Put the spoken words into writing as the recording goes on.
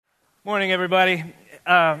Morning, everybody.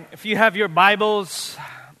 If you have your Bibles,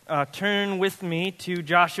 turn with me to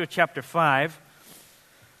Joshua chapter 5.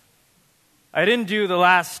 I didn't do the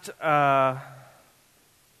last 4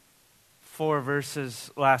 verses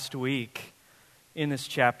last week in this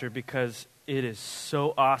chapter because it is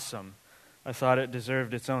so awesome. I thought it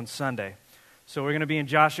deserved its own Sunday. So we're going to be in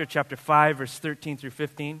Joshua chapter 5, verse 13 through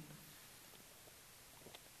 15.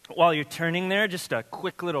 While you're turning there, just a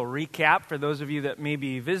quick little recap for those of you that may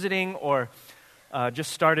be visiting or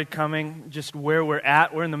just started coming, just where we're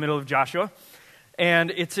at. We're in the middle of Joshua,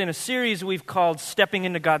 and it's in a series we've called Stepping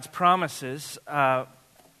into God's Promises.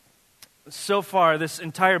 So far, this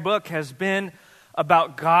entire book has been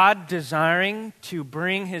about God desiring to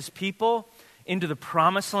bring His people into the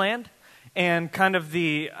Promised Land, and kind of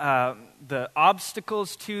the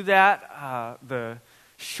obstacles to that, the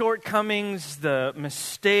shortcomings, the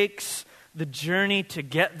mistakes, the journey to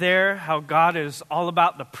get there, how God is all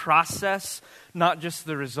about the process, not just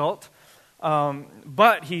the result.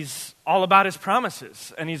 But He's all about His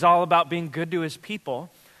promises, and He's all about being good to His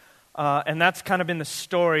people. And that's kind of been the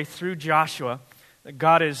story through Joshua. That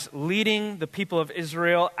God is leading the people of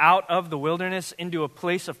Israel out of the wilderness into a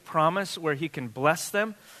place of promise where He can bless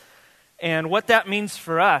them. And what that means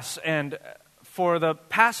for us, and for the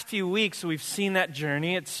past few weeks, we've seen that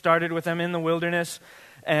journey. It started with them in the wilderness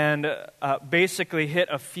and basically hit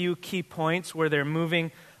a few key points where they're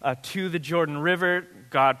moving to the Jordan River.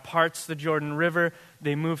 God parts the Jordan River.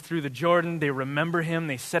 They move through the Jordan. They remember Him.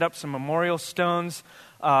 They set up some memorial stones.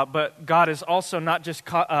 But God is also not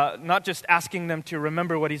just asking them to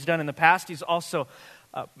remember what He's done in the past. He's also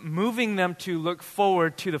moving them to look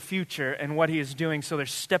forward to the future and what He is doing. So they're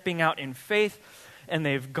stepping out in faith. And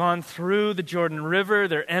they've gone through the Jordan River.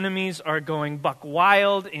 Their enemies are going buck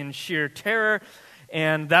wild in sheer terror.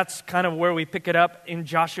 And that's kind of where we pick it up in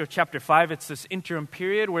Joshua chapter 5. It's this interim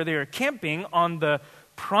period where they are camping on the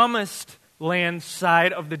promised land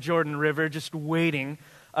side of the Jordan River, just waiting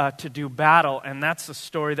to do battle. And that's the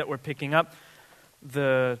story that we're picking up.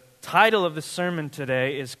 The title of the sermon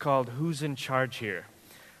today is called Who's in Charge Here?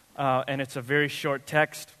 And it's a very short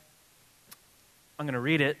text. I'm going to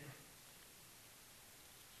read it,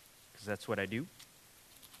 because that's what I do.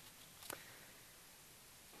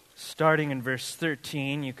 Starting in verse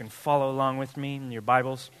 13, you can follow along with me in your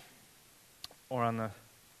Bibles, or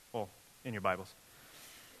in your Bibles.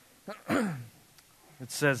 It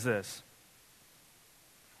says this: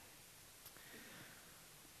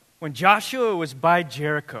 When Joshua was by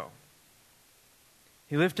Jericho,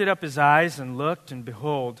 he lifted up his eyes and looked, and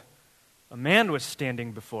behold, a man was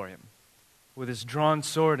standing before him, with his drawn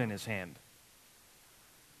sword in his hand.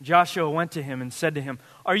 Joshua went to him and said to him,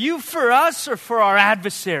 "Are you for us or for our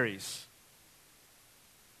adversaries?"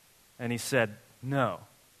 And he said, "No.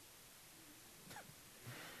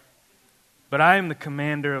 But I am the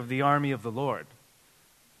commander of the army of the Lord.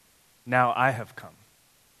 Now I have come."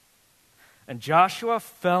 And Joshua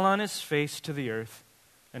fell on his face to the earth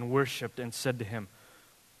and worshipped and said to him,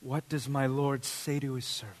 "What does my Lord say to his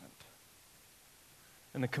servant?"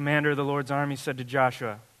 And the commander of the Lord's army said to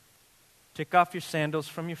Joshua, "Take off your sandals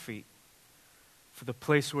from your feet, for the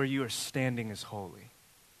place where you are standing is holy."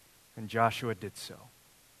 And Joshua did so.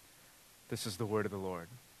 This is the word of the Lord.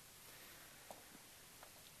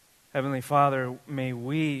 Heavenly Father, may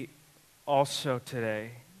we also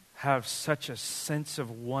today have such a sense of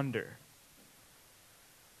wonder,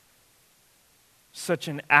 such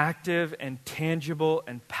an active and tangible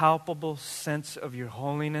and palpable sense of your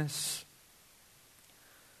holiness,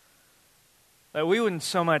 that we wouldn't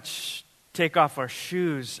so much take off our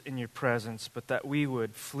shoes in your presence, but that we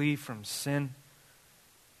would flee from sin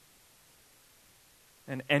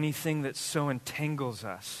and anything that so entangles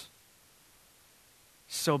us,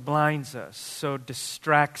 so blinds us, so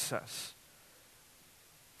distracts us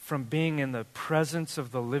from being in the presence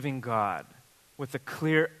of the living God with a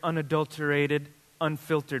clear, unadulterated,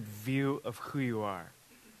 unfiltered view of who you are.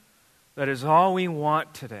 That is all we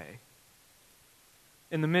want today.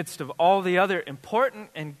 In the midst of all the other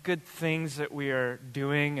important and good things that we are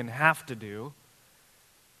doing and have to do,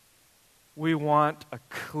 we want a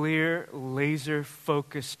clear,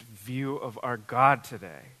 laser-focused view of our God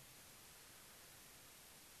today.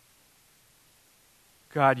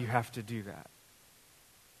 God, you have to do that.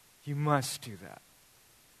 You must do that.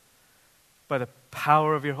 By the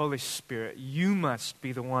power of your Holy Spirit, you must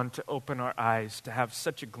be the one to open our eyes to have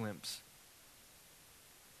such a glimpse.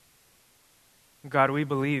 God, we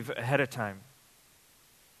believe ahead of time.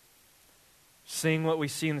 Seeing what we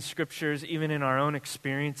see in the Scriptures, even in our own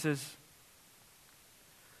experiences,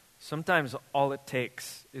 sometimes all it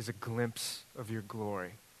takes is a glimpse of your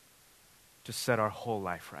glory to set our whole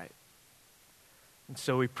life right. And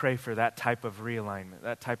so we pray for that type of realignment,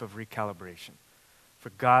 that type of recalibration, for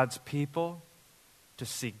God's people to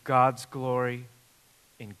see God's glory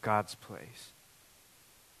in God's place.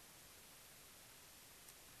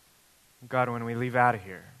 God, when we leave out of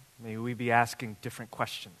here, may we be asking different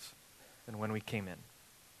questions than when we came in.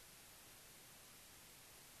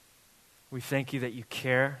 We thank you that you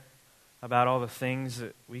care about all the things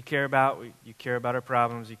that we care about. You care about our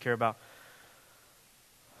problems. You care about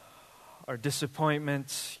our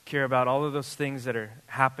disappointments. You care about all of those things that are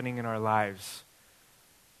happening in our lives.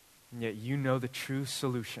 And yet you know the true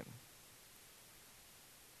solution.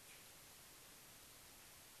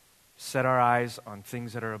 Set our eyes on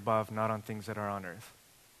things that are above, not on things that are on earth.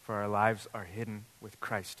 For our lives are hidden with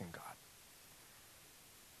Christ in God.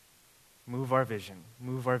 Move our vision,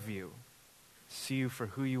 move our view. See you for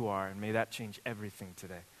who you are, and may that change everything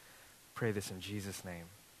today. Pray this in Jesus' name.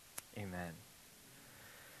 Amen.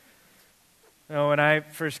 When I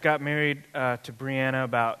first got married to Brianna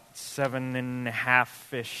about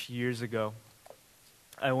 7.5-ish years ago,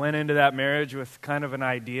 I went into that marriage with kind of an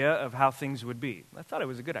idea of how things would be. I thought it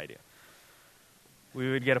was a good idea. We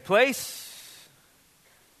would get a place.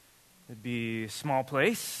 It'd be a small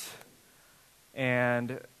place.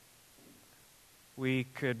 And we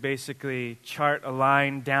could basically chart a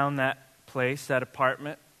line down that place, that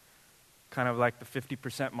apartment, kind of like the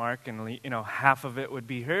 50% mark, and half of it would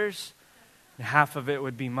be hers, and half of it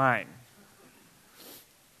would be mine.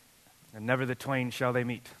 And never the twain shall they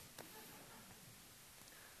meet.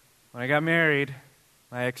 When I got married,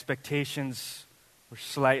 my expectations were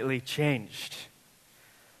slightly changed.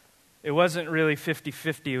 It wasn't really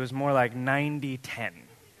 50-50, it was more like 90-10.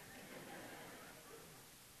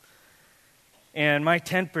 And my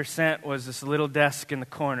 10% was this little desk in the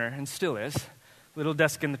corner, and still is, little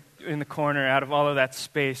desk in the corner out of all of that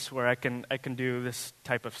space where I can do this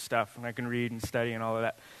type of stuff, and I can read and study and all of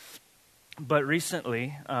that. But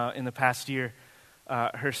recently, in the past year,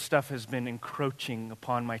 her stuff has been encroaching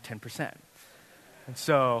upon my 10%. And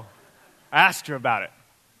so I asked her about it,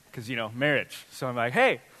 because, marriage. So I'm like,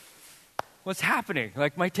 hey, what's happening?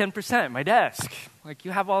 Like my 10%, my desk. Like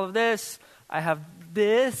you have all of this, I have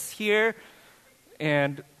this here.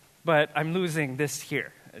 But I'm losing this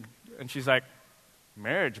here. And she's like,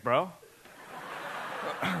 marriage, bro.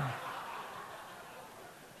 And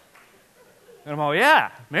I'm all,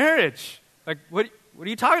 yeah, marriage. Like, what are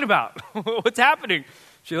you talking about? What's happening?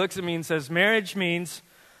 She looks at me and says, marriage means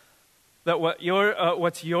that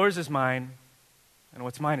what's yours is mine, and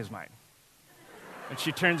what's mine is mine. And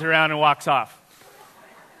she turns around and walks off.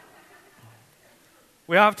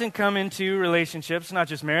 We often come into relationships, not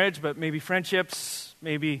just marriage, but maybe friendships,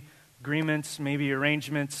 maybe agreements, maybe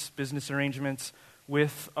arrangements, business arrangements,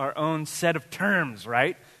 with our own set of terms,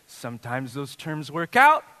 right? Sometimes those terms work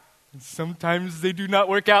out, and sometimes they do not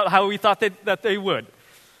work out how we thought that they would.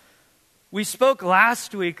 We spoke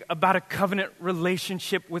last week about a covenant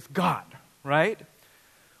relationship with God, right?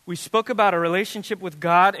 We spoke about a relationship with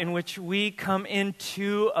God in which we come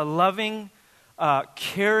into a loving,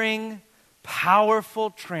 caring, powerful,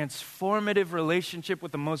 transformative relationship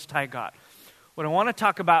with the Most High God. What I want to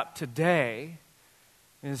talk about today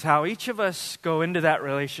is how each of us go into that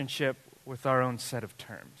relationship with our own set of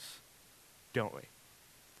terms, don't we?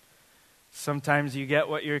 Sometimes you get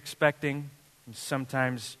what you're expecting, and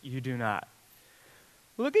sometimes you do not.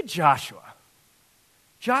 Look at Joshua.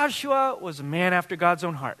 Joshua was a man after God's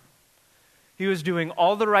own heart. He was doing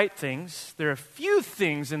all the right things. There are a few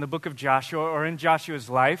things in the book of Joshua or in Joshua's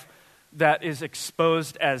life that is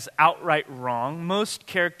exposed as outright wrong. Most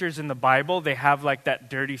characters in the Bible, they have like that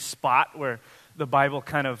dirty spot where the Bible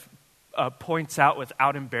kind of points out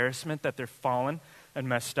without embarrassment that they're fallen and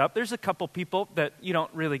messed up. There's a couple people that you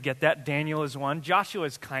don't really get that. Daniel is one. Joshua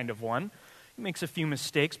is kind of one. He makes a few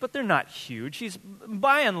mistakes, but they're not huge. He's,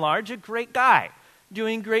 by and large, a great guy,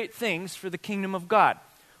 doing great things for the kingdom of God,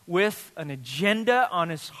 with an agenda on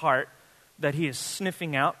his heart that he is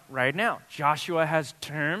sniffing out right now. Joshua has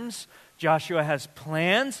terms. Joshua has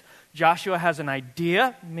plans. Joshua has an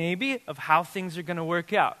idea, maybe, of how things are going to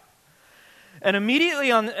work out. And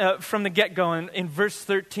immediately from the get-go in verse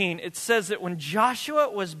 13, it says that when Joshua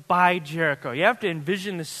was by Jericho, you have to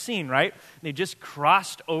envision this scene, right? They just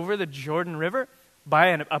crossed over the Jordan River by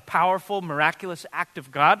a powerful, miraculous act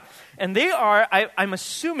of God. And they are, I'm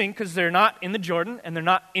assuming, because they're not in the Jordan and they're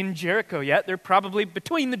not in Jericho yet, they're probably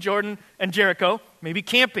between the Jordan and Jericho, maybe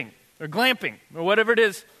camping or glamping or whatever it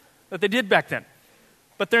is that they did back then.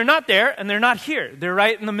 But they're not there and they're not here. They're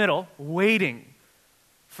right in the middle, waiting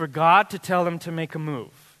for God to tell them to make a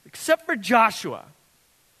move. Except for Joshua.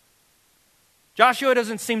 Joshua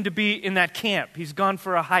doesn't seem to be in that camp. He's gone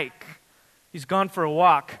for a hike. He's gone for a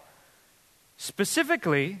walk,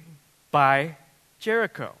 specifically by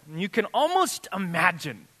Jericho. And you can almost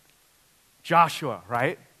imagine Joshua,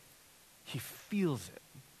 right? He feels it.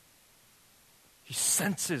 He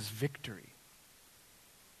senses victory,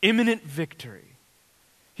 imminent victory.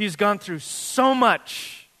 He's gone through so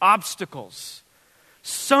much obstacles,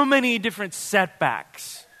 so many different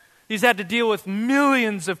setbacks. He's had to deal with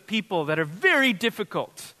millions of people that are very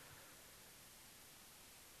difficult.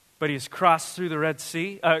 But he's crossed through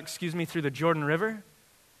the through the Jordan River.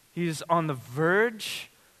 He's on the verge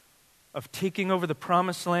of taking over the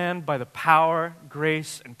promised land by the power,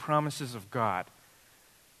 grace, and promises of God.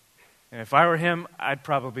 And if I were him, I'd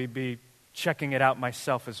probably be checking it out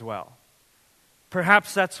myself as well.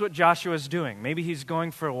 Perhaps that's what Joshua's doing. Maybe he's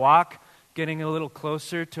going for a walk, getting a little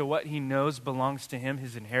closer to what he knows belongs to him,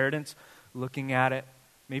 his inheritance, looking at it.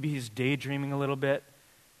 Maybe he's daydreaming a little bit.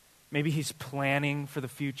 Maybe he's planning for the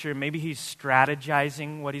future. Maybe he's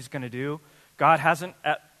strategizing what he's going to do. God hasn't,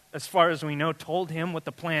 as far as we know, told him what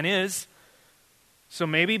the plan is. So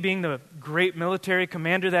maybe, being the great military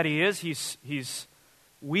commander that he is, he's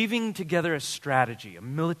weaving together a strategy, a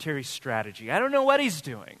military strategy. I don't know what he's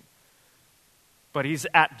doing, but he's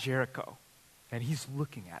at Jericho, and he's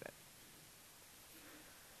looking at it.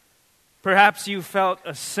 Perhaps you felt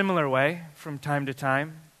a similar way from time to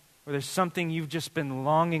time, where there's something you've just been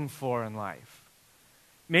longing for in life.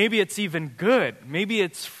 Maybe it's even good. Maybe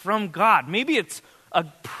it's from God. Maybe it's a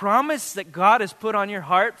promise that God has put on your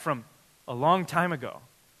heart from a long time ago.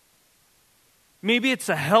 Maybe it's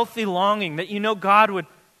a healthy longing that you know God would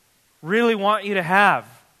really want you to have.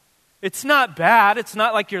 It's not bad. It's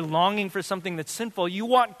not like you're longing for something that's sinful. You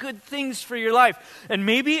want good things for your life. And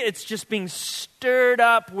maybe it's just being stirred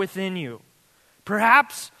up within you.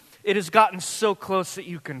 Perhaps it has gotten so close that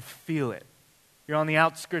you can feel it. You're on the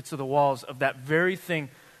outskirts of the walls of that very thing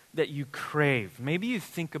that you crave. Maybe you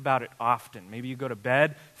think about it often. Maybe you go to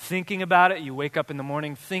bed thinking about it. You wake up in the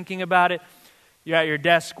morning thinking about it. You're at your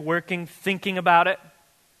desk working, thinking about it.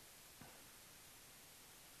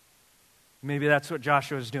 Maybe that's what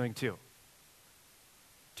Joshua is doing too.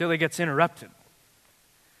 Till he gets interrupted. It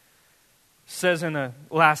says in the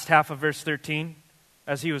last half of verse 13,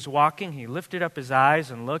 as he was walking, he lifted up his eyes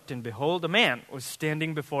and looked, and behold, a man was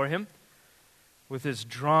standing before him with his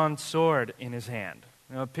drawn sword in his hand.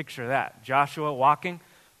 Picture that. Joshua walking,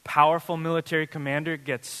 powerful military commander,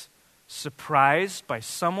 gets surprised by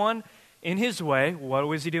someone in his way. What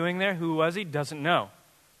was he doing there? Who was he? Doesn't know.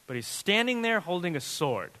 But he's standing there holding a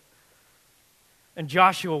sword. And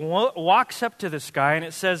Joshua walks up to this guy, and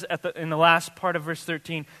it says in the last part of verse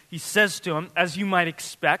 13, he says to him, as you might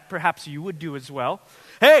expect, perhaps you would do as well,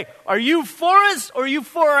 "Hey, are you for us or are you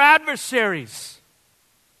for our adversaries?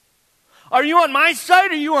 Are you on my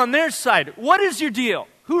side or are you on their side? What is your deal?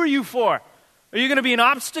 Who are you for? Are you going to be an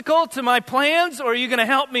obstacle to my plans, or are you going to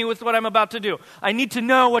help me with what I'm about to do? I need to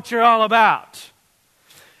know what you're all about."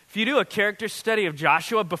 If you do a character study of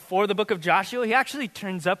Joshua before the book of Joshua, he actually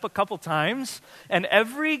turns up a couple times. And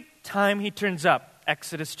every time he turns up,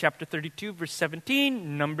 Exodus chapter 32, verse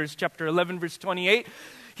 17, Numbers chapter 11, verse 28,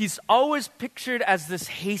 he's always pictured as this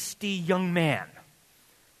hasty young man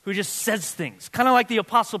who just says things, kind of like the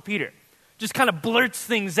Apostle Peter. Just kind of blurts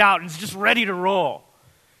things out and is just ready to roll.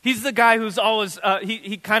 He's the guy who's always,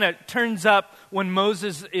 he kind of turns up when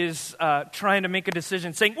Moses is trying to make a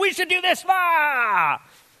decision, saying, "We should do this."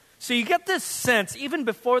 So you get this sense, even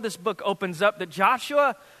before this book opens up, that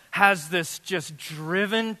Joshua has this just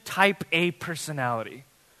driven type A personality.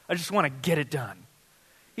 I just want to get it done.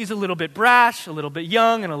 He's a little bit brash, a little bit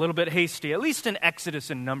young, and a little bit hasty, at least in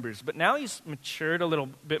Exodus and Numbers. But now he's matured a little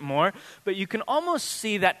bit more, but you can almost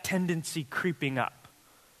see that tendency creeping up.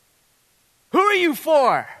 Who are you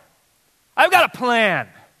for? I've got a plan.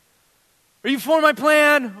 Are you for my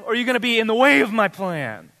plan, or are you going to be in the way of my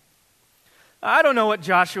plan? I don't know what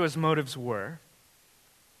Joshua's motives were.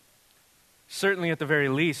 Certainly, at the very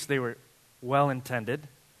least, they were well-intended.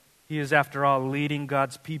 He is, after all, leading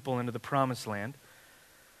God's people into the promised land.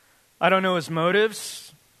 I don't know his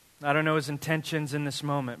motives. I don't know his intentions in this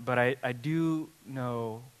moment, but I do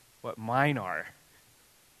know what mine are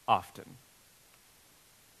often.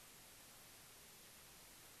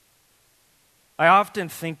 I often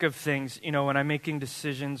think of things, when I'm making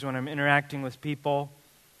decisions, when I'm interacting with people,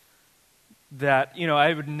 that,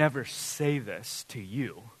 I would never say this to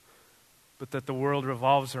you, but that the world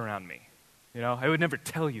revolves around me. I would never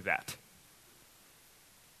tell you that.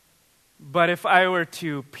 But if I were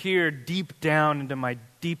to peer deep down into my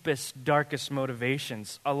deepest, darkest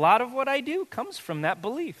motivations, a lot of what I do comes from that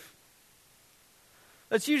belief.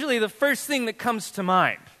 That's usually the first thing that comes to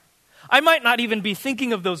mind. I might not even be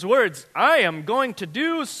thinking of those words. I am going to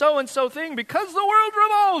do so-and-so thing because the world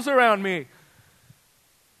revolves around me.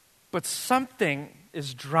 But something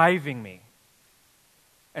is driving me.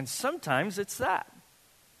 And sometimes it's that.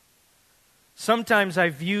 Sometimes I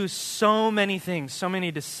view so many things, so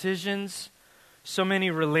many decisions, so many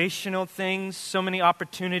relational things, so many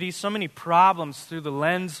opportunities, so many problems through the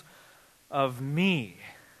lens of me.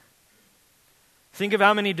 Think of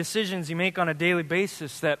how many decisions you make on a daily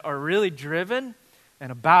basis that are really driven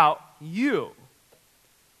and about you.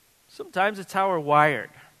 Sometimes it's how we're wired.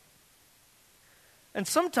 And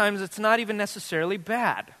sometimes it's not even necessarily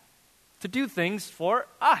bad to do things for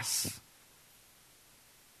us.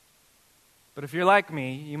 But if you're like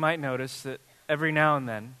me, you might notice that every now and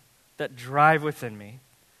then, that drive within me,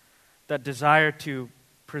 that desire to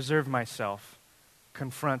preserve myself,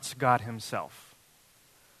 confronts God himself.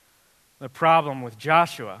 The problem with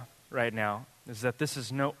Joshua right now is that this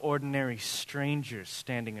is no ordinary stranger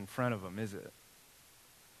standing in front of him, is it?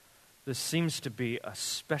 This seems to be a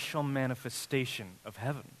special manifestation of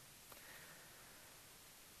heaven.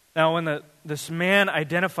 Now, when this man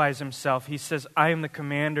identifies himself, he says, I am the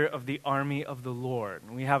commander of the army of the Lord.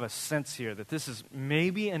 And we have a sense here that this is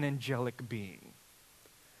maybe an angelic being.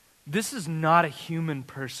 This is not a human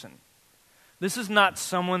person. This is not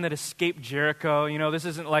someone that escaped Jericho. You know, this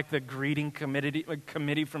isn't like the greeting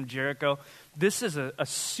committee from Jericho. This is a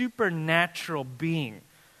supernatural being.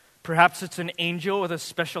 Perhaps it's an angel with a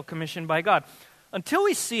special commission by God. Until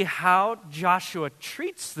we see how Joshua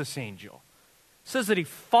treats this angel. It says that he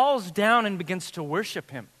falls down and begins to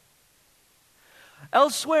worship him.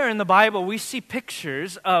 Elsewhere in the Bible, we see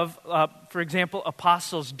pictures of, for example,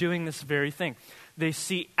 apostles doing this very thing. They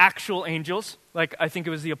see actual angels, like I think it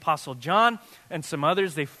was the Apostle John and some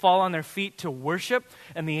others. They fall on their feet to worship,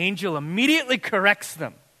 and the angel immediately corrects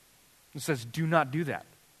them and says, do not do that.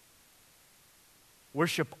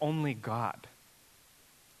 Worship only God.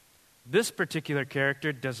 This particular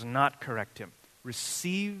character does not correct him,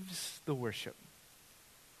 receives the worship.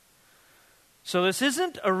 So this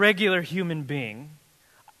isn't a regular human being.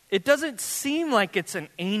 It doesn't seem like it's an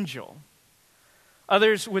angel.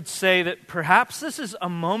 Others would say that perhaps this is a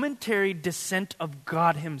momentary descent of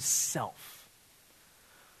God himself.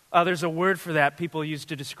 There's a word for that people use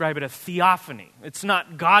to describe it, a theophany. It's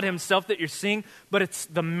not God himself that you're seeing, but it's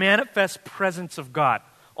the manifest presence of God.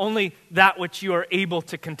 Only that which you are able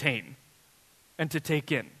to contain and to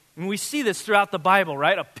take in. And we see this throughout the Bible,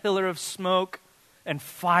 right? A pillar of smoke and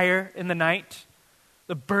fire in the night.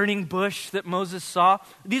 The burning bush that Moses saw.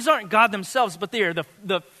 These aren't God themselves, but they are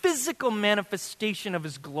the physical manifestation of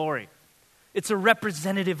his glory. It's a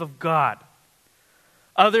representative of God.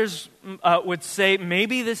 Others would say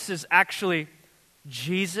maybe this is actually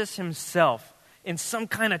Jesus himself in some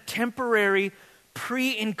kind of temporary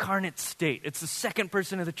pre-incarnate state. It's the second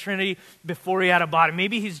person of the Trinity before he had a body.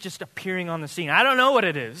 Maybe he's just appearing on the scene. I don't know what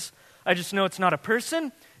it is. I just know it's not a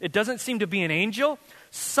person. It doesn't seem to be an angel.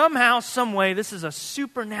 Somehow, some way, this is a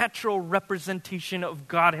supernatural representation of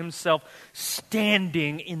God himself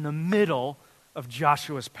standing in the middle of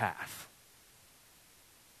Joshua's path.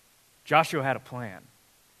 Joshua had a plan.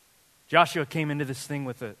 Joshua came into this thing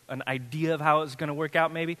with an idea of how it was going to work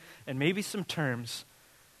out maybe, and maybe some terms,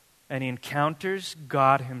 and he encounters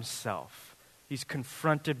God himself. He's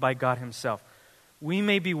confronted by God himself. We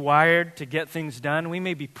may be wired to get things done. We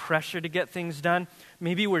may be pressured to get things done.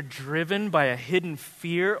 Maybe we're driven by a hidden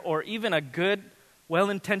fear or even a good,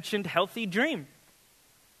 well-intentioned, healthy dream.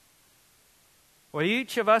 What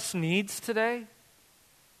each of us needs today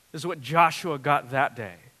is what Joshua got that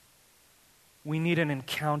day. We need an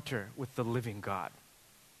encounter with the living God.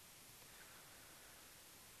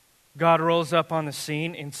 God rolls up on the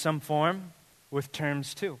scene in some form with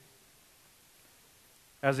terms too,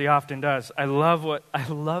 as he often does. I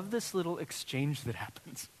love this little exchange that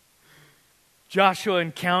happens. Joshua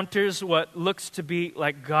encounters what looks to be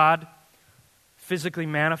like God physically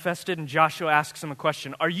manifested, and Joshua asks him a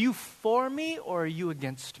question. Are you for me or are you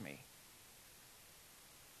against me?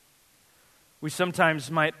 We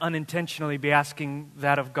sometimes might unintentionally be asking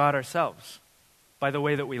that of God ourselves. By the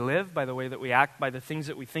way that we live, by the way that we act, by the things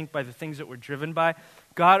that we think, by the things that we're driven by.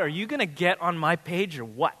 God, are you going to get on my page or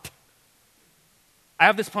what? I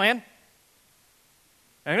have this plan.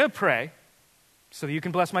 I'm going to pray so that you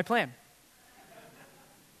can bless my plan.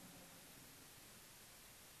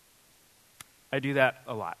 I do that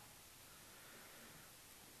a lot.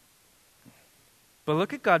 But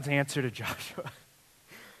look at God's answer to Joshua.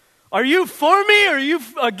 Are you for me or are you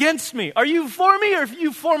against me? Are you for me or are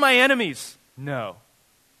you for my enemies? No.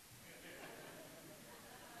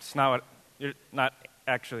 It's not what, you're not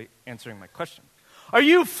actually answering my question. Are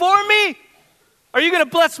you for me? Are you going to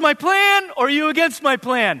bless my plan, or are you against my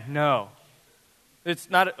plan? No. It's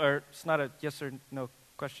not a yes or no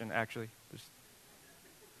question, actually.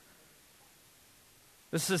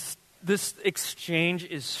 This exchange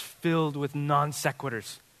is filled with non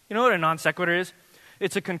sequiturs. You know what a non sequitur is?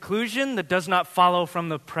 It's a conclusion that does not follow from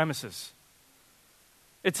the premises.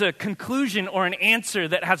 It's a conclusion or an answer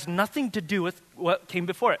that has nothing to do with what came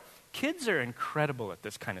before it. Kids are incredible at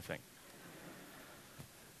this kind of thing.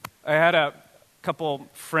 I had a couple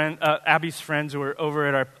Abby's friends who were over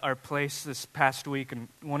at our place this past week, and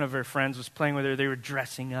one of her friends was playing with her. They were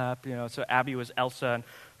dressing up, so Abby was Elsa, and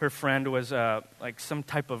her friend was like some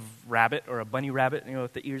type of rabbit or a bunny rabbit,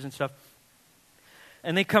 with the ears and stuff.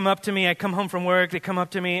 And they come up to me. I come home from work. They come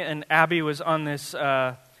up to me, and Abby was on this,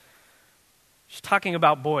 she's talking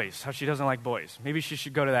about boys, how she doesn't like boys. Maybe she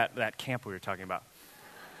should go to that camp we were talking about.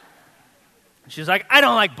 She's like, I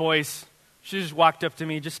don't like boys. She just walked up to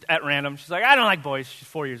me just at random. She's like, I don't like boys. She's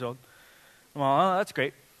 4 years old. I'm all, oh, that's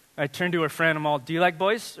great. I turn to her friend. I'm all, do you like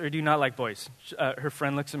boys or do you not like boys? Her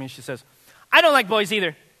friend looks at me and she says, I don't like boys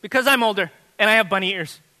either because I'm older and I have bunny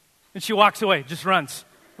ears. And she walks away, just runs.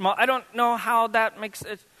 I'm all, I don't know how that makes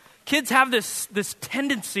it. Kids have this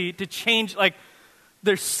tendency to change, like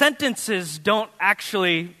their sentences don't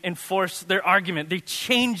actually enforce their argument. They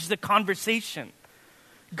change the conversation.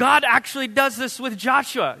 God actually does this with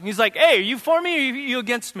Joshua. He's like, hey, are you for me or are you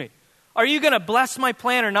against me? Are you going to bless my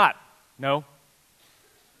plan or not? No.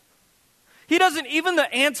 He doesn't, even the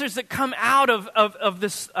answers that come out of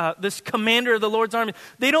this commander of the Lord's army,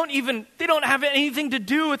 they don't have anything to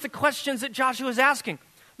do with the questions that Joshua is asking.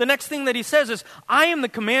 The next thing that he says is, I am the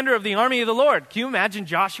commander of the army of the Lord. Can you imagine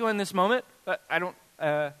Joshua in this moment?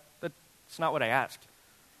 That's not what I asked.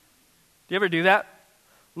 Do you ever do that?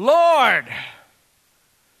 Lord,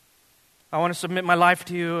 I want to submit my life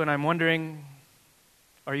to you, and I'm wondering,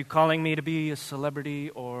 are you calling me to be a celebrity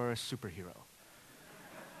or a superhero?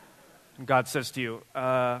 And God says to you,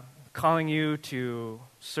 calling you to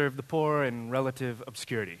serve the poor in relative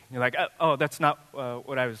obscurity. You're like, oh, that's not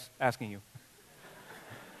what I was asking you.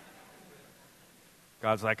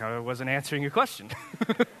 God's like, I wasn't answering your question.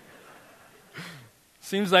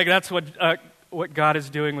 Seems like that's what God is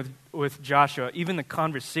doing with Joshua. Even the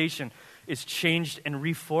conversation is changed and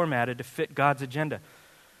reformatted to fit God's agenda.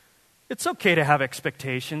 It's okay to have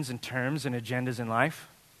expectations and terms and agendas in life.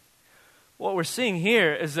 What we're seeing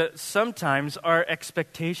here is that sometimes our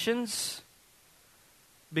expectations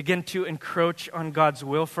begin to encroach on God's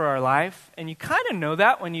will for our life, and you kind of know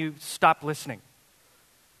that when you stop listening.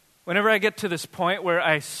 Whenever I get to this point where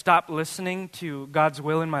I stop listening to God's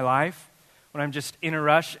will in my life, when I'm just in a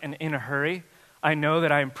rush and in a hurry, I know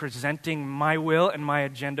that I am presenting my will and my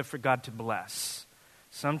agenda for God to bless.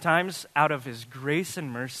 Sometimes, out of His grace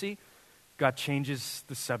and mercy, God changes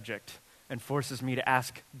the subject and forces me to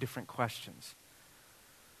ask different questions.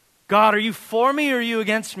 God, are you for me or are you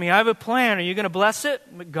against me? I have a plan. Are you going to bless it?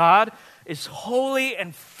 But God is holy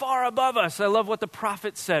and far above us. I love what the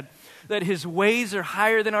prophet said, that His ways are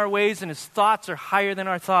higher than our ways and His thoughts are higher than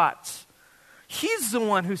our thoughts. He's the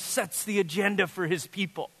one who sets the agenda for His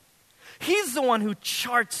people. He's the one who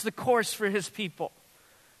charts the course for His people.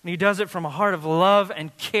 And He does it from a heart of love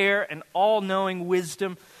and care and all-knowing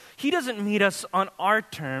wisdom. He doesn't meet us on our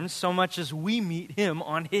terms so much as we meet Him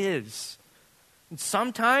on His. And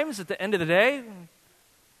sometimes, at the end of the day,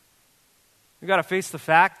 we've got to face the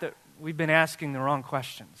fact that we've been asking the wrong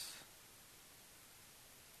questions.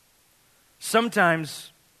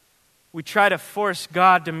 Sometimes we try to force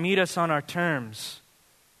God to meet us on our terms.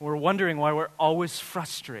 We're wondering why we're always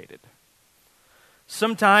frustrated.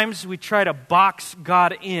 Sometimes we try to box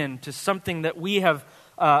God into something that we have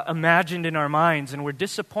imagined in our minds, and we're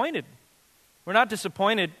disappointed. We're not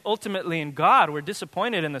disappointed ultimately in God. We're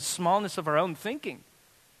disappointed in the smallness of our own thinking.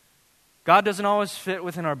 God doesn't always fit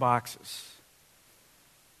within our boxes.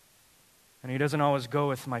 And He doesn't always go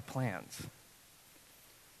with my plans.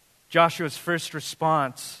 Joshua's first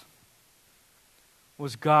response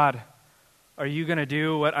was, God, are you going to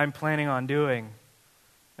do what I'm planning on doing?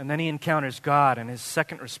 And then he encounters God, and his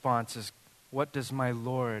second response is, what does my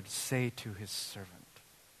Lord say to His servant?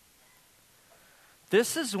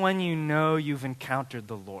 This is when you know you've encountered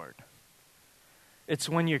the Lord. It's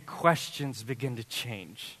when your questions begin to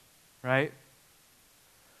change, right?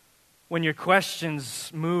 When your questions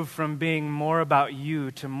move from being more about you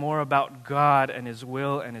to more about God and His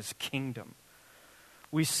will and His kingdom.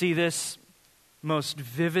 We see this most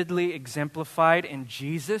vividly exemplified in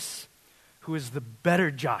Jesus, who is the better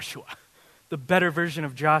Joshua, the better version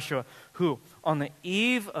of Joshua, who on the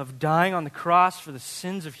eve of dying on the cross for the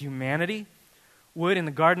sins of humanity would, in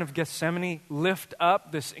the Garden of Gethsemane, lift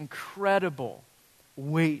up this incredible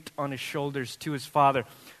weight on his shoulders to his Father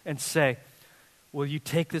and say, will you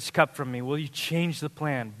take this cup from me? Will you change the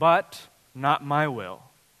plan? But not my will,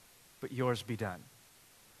 but yours be done.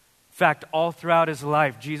 In fact, all throughout his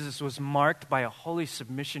life, Jesus was marked by a holy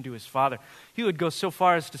submission to his Father. He would go so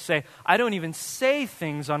far as to say, I don't even say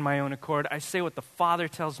things on my own accord. I say what the Father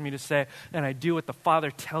tells me to say, and I do what the Father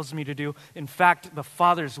tells me to do. In fact, the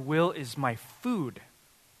Father's will is my food.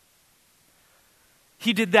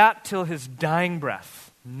 He did that till his dying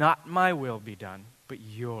breath. Not my will be done, but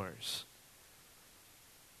yours.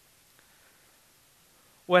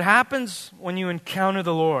 What happens when you encounter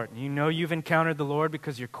the Lord? You know you've encountered the Lord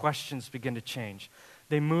because your questions begin to change.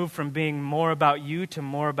 They move from being more about you to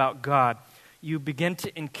more about God. You begin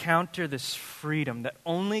to encounter this freedom that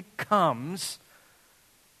only comes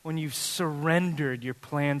when you've surrendered your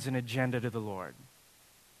plans and agenda to the Lord.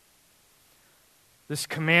 This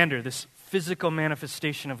commander, this physical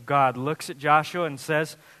manifestation of God, looks at Joshua and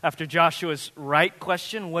says, after Joshua's right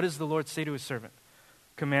question, what does the Lord say to his servant?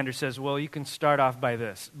 Commander says, well, you can start off by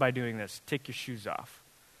doing this. Take your shoes off.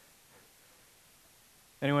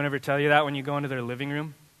 Anyone ever tell you that when you go into their living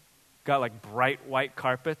room? Got like bright white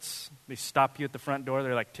carpets. They stop you at the front door.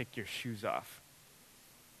 They're like, take your shoes off.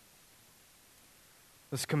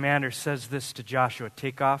 This commander says this to Joshua,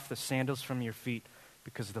 take off the sandals from your feet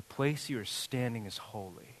because the place you are standing is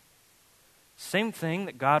holy. Same thing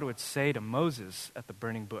that God would say to Moses at the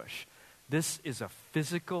burning bush. This is a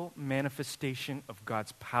physical manifestation of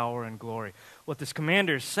God's power and glory. What this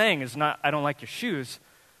commander is saying is not, I don't like your shoes,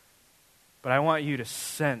 but I want you to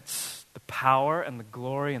sense the power and the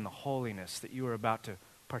glory and the holiness that you are about to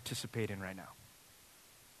participate in right now.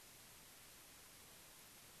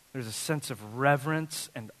 There's a sense of reverence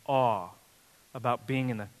and awe about being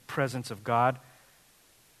in the presence of God.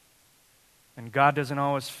 And God doesn't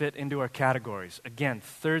always fit into our categories. Again,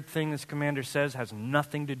 third thing this commander says has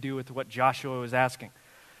nothing to do with what Joshua was asking.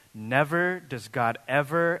 Never does God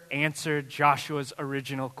ever answer Joshua's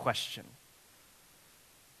original question.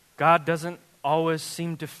 God doesn't always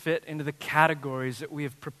seem to fit into the categories that we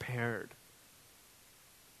have prepared.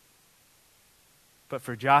 But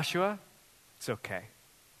for Joshua, it's okay.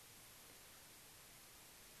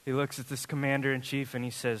 He looks at this commander-in-chief and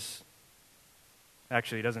he says,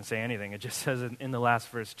 actually, he doesn't say anything. It just says in the last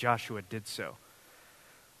verse, Joshua did so.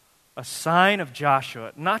 A sign of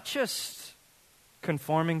Joshua, not just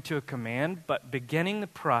conforming to a command, but beginning the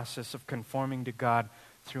process of conforming to God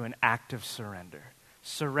through an act of surrender.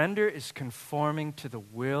 Surrender is conforming to the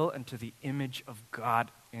will and to the image of God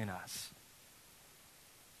in us.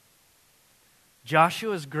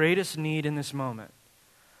 Joshua's greatest need in this moment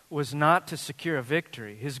was not to secure a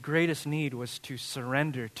victory. His greatest need was to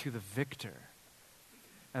surrender to the victor.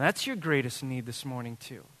 And that's your greatest need this morning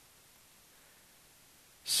too.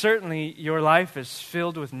 Certainly, your life is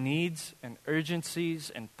filled with needs and urgencies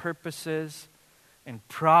and purposes and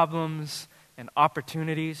problems and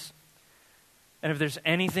opportunities. And if there's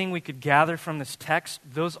anything we could gather from this text,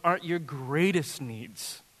 those aren't your greatest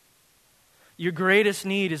needs. Your greatest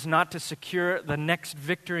need is not to secure the next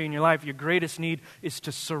victory in your life. Your greatest need is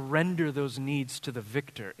to surrender those needs to the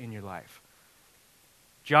victor in your life.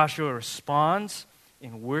 Joshua responds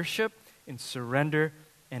in worship, in surrender,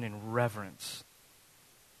 and in reverence.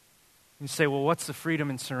 You say, well, what's the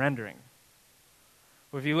freedom in surrendering?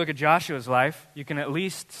 Well, if you look at Joshua's life, you can at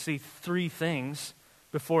least see three things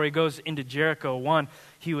before he goes into Jericho. One,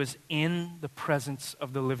 he was in the presence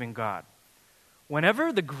of the living God.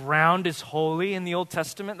 Whenever the ground is holy in the Old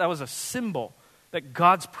Testament, that was a symbol that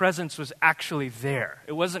God's presence was actually there.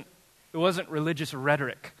 It wasn't religious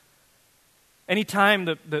rhetoric. Anytime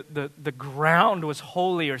the ground was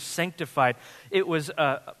holy or sanctified, it was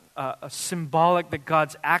a symbolic that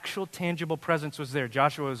God's actual tangible presence was there.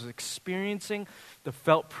 Joshua was experiencing the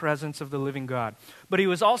felt presence of the living God. But he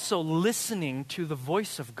was also listening to the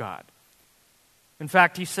voice of God. In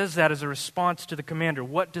fact, he says that as a response to the commander.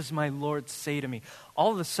 What does my Lord say to me?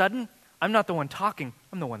 All of a sudden, I'm not the one talking,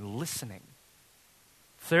 I'm the one listening.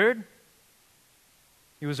 Third,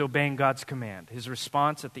 he was obeying God's command. His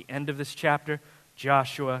response at the end of this chapter,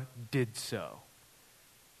 Joshua did so.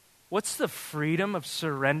 What's the freedom of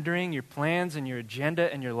surrendering your plans and your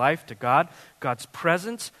agenda and your life to God? God's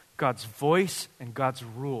presence, God's voice, and God's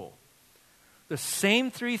rule. The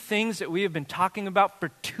same three things that we have been talking about for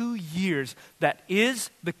 2 years, that is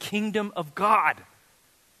the kingdom of God.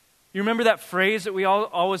 You remember that phrase that we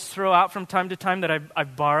always throw out from time to time that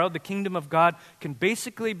I've borrowed? The kingdom of God can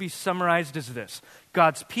basically be summarized as this: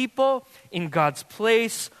 God's people in God's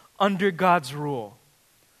place under God's rule.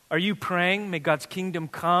 Are you praying, may God's kingdom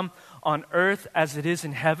come on earth as it is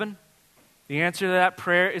in heaven? The answer to that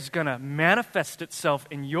prayer is going to manifest itself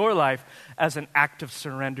in your life as an act of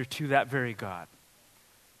surrender to that very God.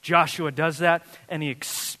 Joshua does that, and he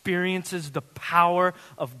experiences the power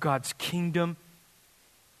of God's kingdom.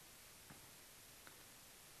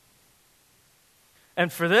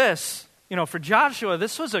 And for this, for Joshua,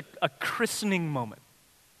 this was a christening moment,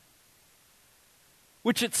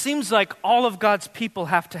 which it seems like all of God's people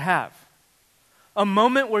have to have. A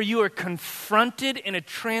moment where you are confronted in a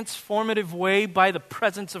transformative way by the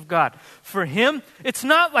presence of God. For him, it's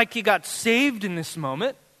not like he got saved in this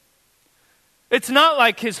moment. It's not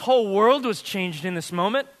like his whole world was changed in this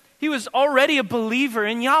moment. He was already a believer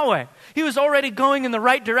in Yahweh. He was already going in the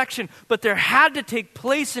right direction. But there had to take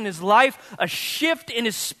place in his life a shift in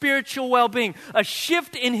his spiritual well-being, a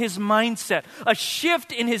shift in his mindset, a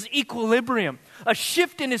shift in his equilibrium, a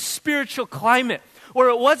shift in his spiritual climate, where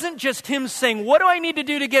it wasn't just him saying, what do I need to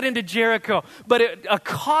do to get into Jericho? But it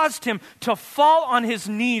caused him to fall on his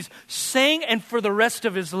knees, saying, and for the rest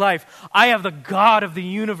of his life, I have the God of the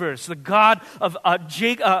universe, the God of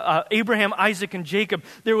Abraham, Isaac, and Jacob.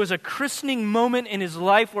 There was a christening moment in his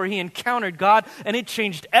life where he encountered God, and it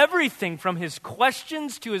changed everything from his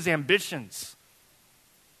questions to his ambitions.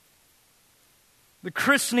 The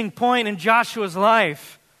christening point in Joshua's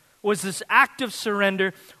life was this act of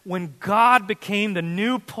surrender when God became the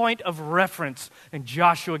new point of reference and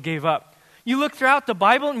Joshua gave up. You look throughout the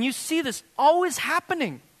Bible and you see this always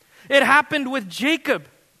happening. It happened with Jacob,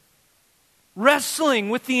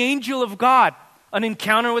 wrestling with the angel of God, an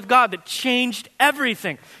encounter with God that changed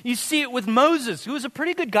everything. You see it with Moses, who was a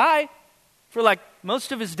pretty good guy for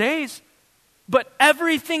most of his days, but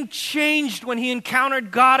everything changed when he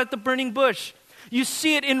encountered God at the burning bush. You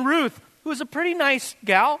see it in Ruth, who was a pretty nice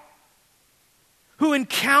gal, who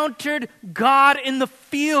encountered God in the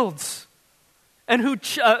fields and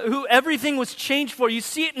who everything was changed for. You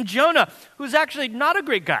see it in Jonah, who's actually not a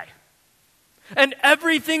great guy. And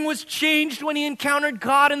everything was changed when he encountered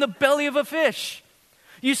God in the belly of a fish.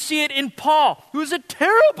 You see it in Paul, who's a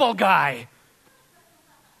terrible guy.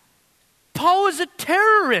 Paul was a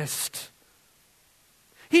terrorist.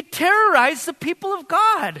 He terrorized the people of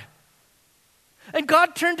God. And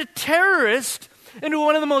God turned a terrorist into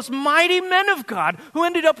one of the most mighty men of God, who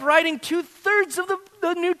ended up writing 2/3 of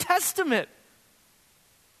the New Testament.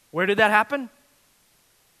 Where did that happen?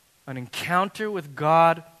 An encounter with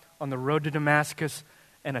God on the road to Damascus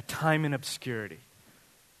and a time in obscurity.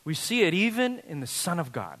 We see it even in the Son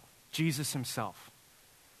of God, Jesus himself,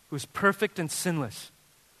 who is perfect and sinless,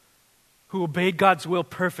 who obeyed God's will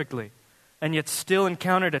perfectly, and yet still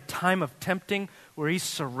encountered a time of tempting where he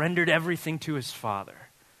surrendered everything to his Father.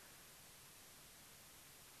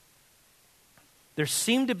 There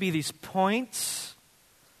seem to be these points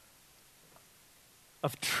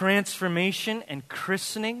of transformation and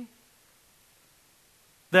christening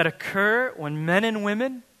that occur when men and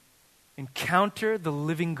women encounter the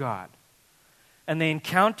living God. And they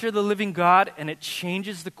encounter the living God, and it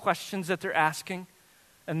changes the questions that they're asking.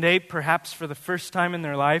 And they, perhaps for the first time in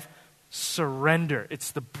their life, surrender.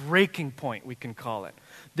 It's the breaking point, we can call it.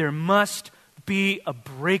 There must be a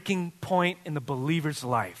breaking point in the believer's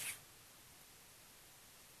life.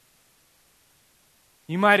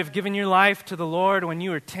 You might have given your life to the Lord when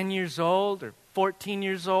you were 10 years old, or 14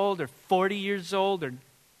 years old, or 40 years old, or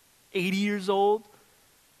 80 years old.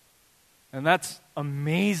 And that's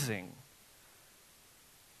amazing.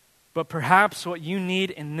 But perhaps what you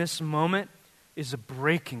need in this moment is a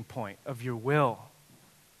breaking point of your will,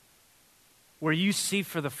 where you see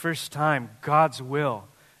for the first time God's will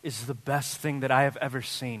is the best thing that I have ever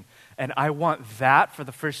seen. And I want that for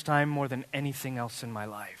the first time more than anything else in my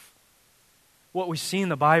life. What we see in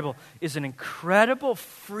the Bible is an incredible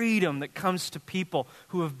freedom that comes to people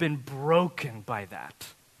who have been broken by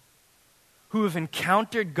that, who have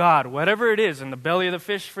encountered God, whatever it is, in the belly of the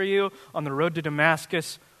fish for you, on the road to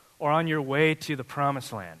Damascus, or on your way to the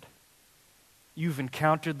promised land. You've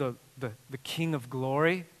encountered the King of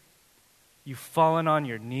glory. You've fallen on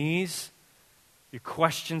your knees. Your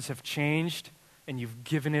questions have changed, and you've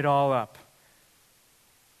given it all up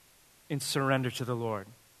in surrender to the Lord.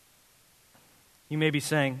 You may be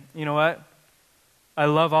saying, you know what? I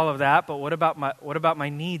love all of that, but what about my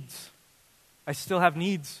needs? I still have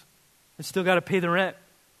needs. I still got to pay the rent.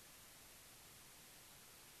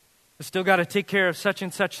 I still got to take care of such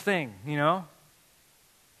and such thing,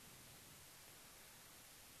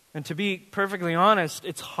 And to be perfectly honest,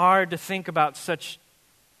 it's hard to think about such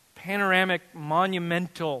panoramic,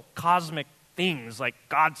 monumental, cosmic things like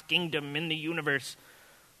God's kingdom in the universe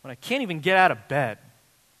when I can't even get out of bed.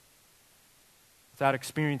 without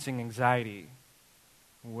experiencing anxiety,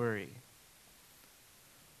 worry.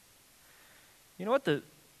 You know what the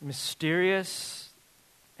mysterious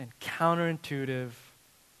and counterintuitive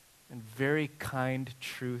and very kind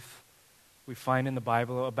truth we find in the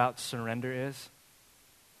Bible about surrender is?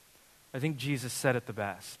 I think Jesus said it the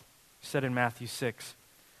best. He said in Matthew 6,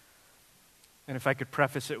 and if I could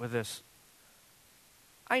preface it with this,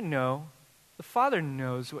 I know, the Father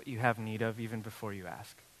knows what you have need of even before you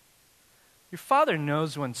ask. Your Father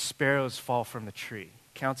knows when sparrows fall from the tree.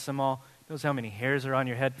 He counts them all, knows how many hairs are on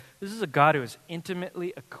your head. This is a God who is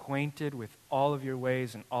intimately acquainted with all of your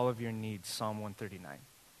ways and all of your needs, Psalm 139.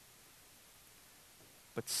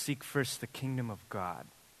 But seek first the kingdom of God,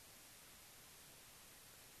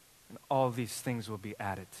 and all these things will be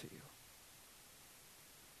added to you.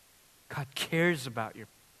 God cares about your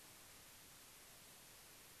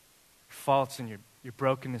faults and your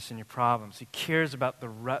brokenness and your problems. He cares about the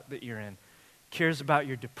rut that you're in. He cares about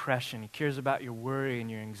your depression. He cares about your worry and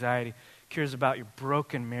your anxiety. He cares about your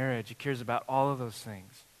broken marriage. He cares about all of those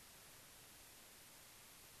things.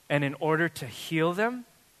 And in order to heal them,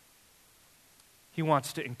 He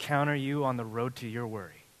wants to encounter you on the road to your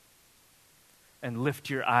worry and lift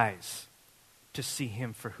your eyes to see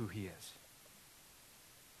Him for who He is.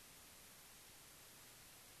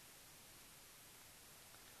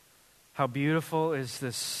 How beautiful is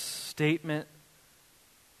this statement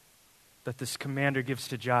that this commander gives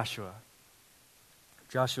to Joshua.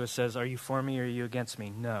 Joshua says, "Are you for me or are you against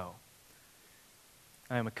me?" "No.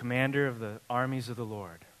 I am a commander of the armies of the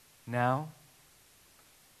Lord. Now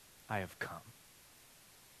I have come."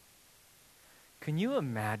 Can you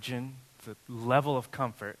imagine the level of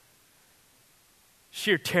comfort,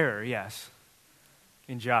 sheer terror, yes,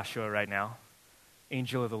 in Joshua right now?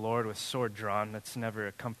 Angel of the Lord with sword drawn, that's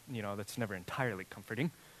never entirely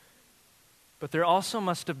comforting. But there also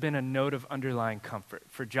must have been a note of underlying comfort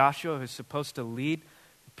for Joshua, who's supposed to lead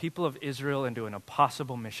the people of Israel into an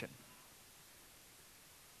impossible mission.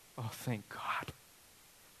 Oh, thank God.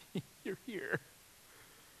 You're here.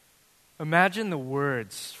 Imagine the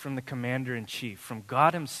words from the commander-in-chief, from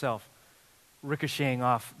God Himself, ricocheting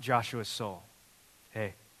off Joshua's soul.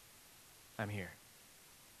 Hey, I'm here.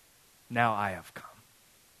 Now I have come.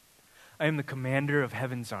 I am the commander of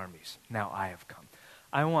heaven's armies. Now I have come.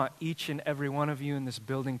 I want each and every one of you in this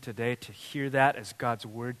building today to hear that as God's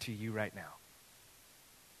word to you right now.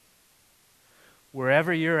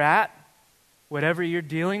 Wherever you're at, whatever you're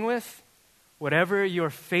dealing with, whatever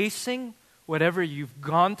you're facing, whatever you've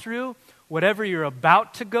gone through, whatever you're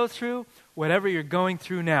about to go through, whatever you're going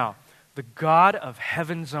through now, the God of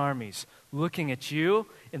heaven's armies looking at you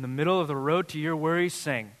in the middle of the road to your worries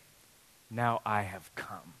saying, now I have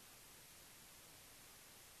come.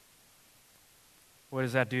 What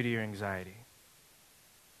does that do to your anxiety?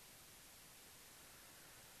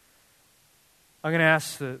 I'm going to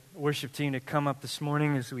ask the worship team to come up this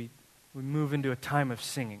morning as we move into a time of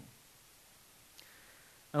singing.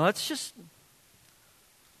 Now let's just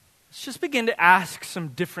begin to ask some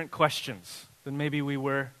different questions than maybe we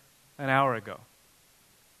were an hour ago.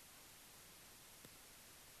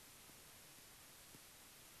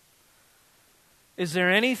 Is there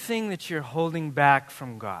anything that you're holding back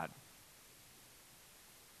from God?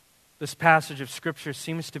 This passage of Scripture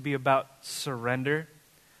seems to be about surrender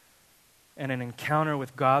and an encounter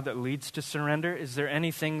with God that leads to surrender. Is there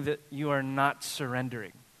anything that you are not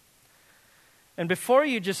surrendering? And before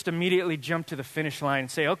you just immediately jump to the finish line and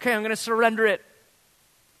say, okay, I'm going to surrender it,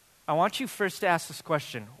 I want you first to ask this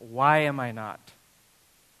question, why am I not?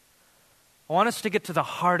 I want us to get to the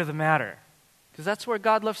heart of the matter, because that's where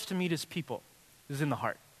God loves to meet His people, is in the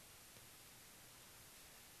heart.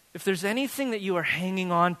 If there's anything that you are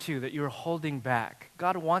hanging on to, that you're holding back,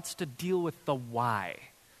 God wants to deal with the why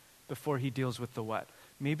before He deals with the what.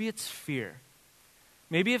 Maybe it's fear.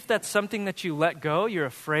 Maybe if that's something that you let go, you're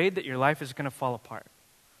afraid that your life is going to fall apart.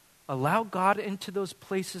 Allow God into those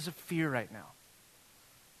places of fear right now.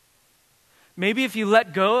 Maybe if you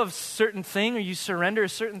let go of a certain thing or you surrender a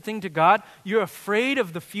certain thing to God, you're afraid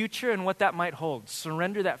of the future and what that might hold.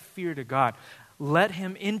 Surrender that fear to God. Let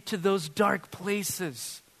Him into those dark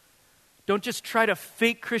places. Don't just try to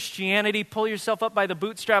fake Christianity, pull yourself up by the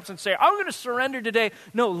bootstraps and say, I'm going to surrender today.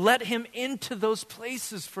 No, let Him into those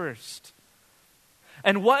places first.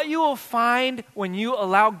 And what you will find when you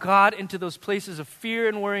allow God into those places of fear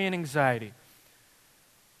and worry and anxiety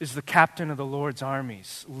is the captain of the Lord's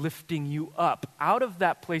armies lifting you up out of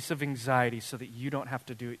that place of anxiety so that you don't have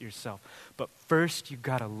to do it yourself. But first, you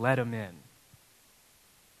got to let Him in.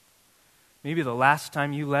 Maybe the last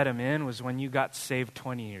time you let Him in was when you got saved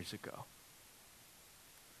 20 years ago.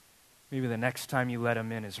 Maybe the next time you let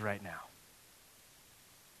Him in is right now.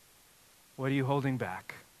 What are you holding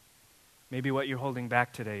back? Maybe what you're holding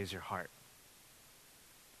back today is your heart.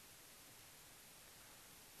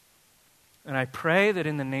 And I pray that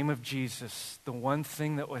in the name of Jesus, the one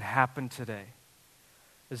thing that would happen today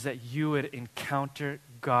is that you would encounter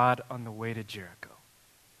God on the way to Jericho.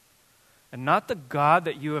 And not the God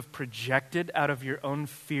that you have projected out of your own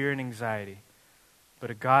fear and anxiety, but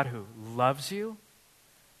a God who loves you,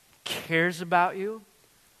 cares about you,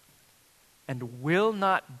 and will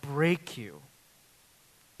not break you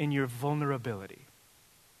in your vulnerability.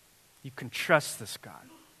 You can trust this God.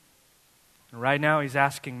 And right now, he's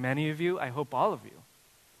asking many of you, I hope all of you,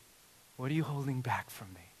 what are you holding back from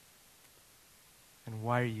me? And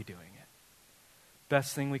why are you doing it?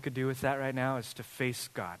 Best thing we could do with that right now is to face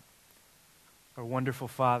God, our wonderful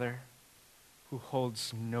Father who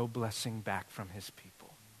holds no blessing back from his people.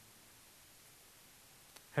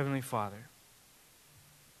 Heavenly Father,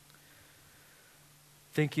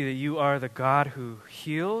 thank you that you are the God who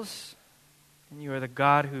heals, and you are the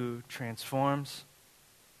God who transforms.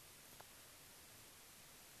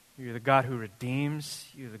 You're the God who redeems.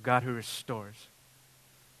 You're the God who restores.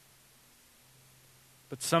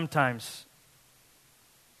 But sometimes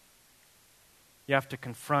you have to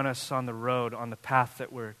confront us on the road, on the path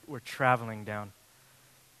that we're traveling down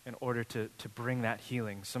in order to bring that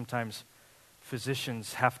healing. Sometimes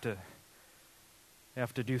physicians have to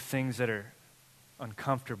do things that are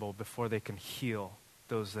uncomfortable before they can heal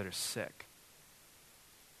those that are sick.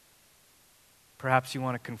 Perhaps you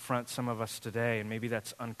want to confront some of us today, and maybe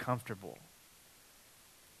that's uncomfortable.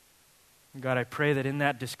 God, I pray that in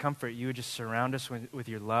that discomfort, you would just surround us with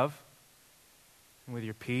your love and with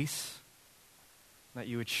your peace, that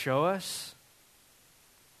you would show us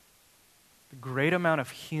the great amount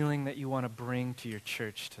of healing that you want to bring to your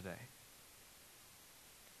church today.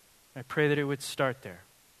 I pray that it would start there,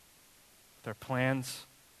 with our plans,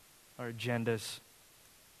 our agendas,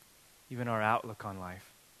 even our outlook on life.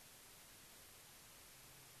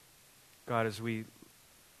 God, as we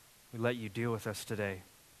let you deal with us today,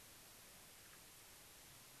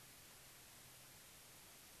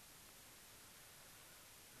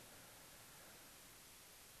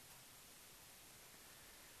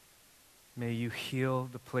 may you heal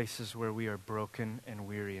the places where we are broken and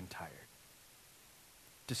weary and tired,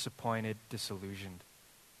 disappointed, disillusioned,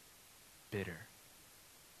 bitter.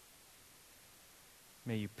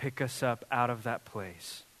 May you pick us up out of that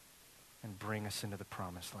place and bring us into the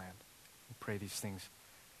promised land. We pray these things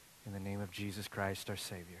in the name of Jesus Christ, our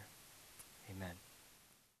Savior. Amen.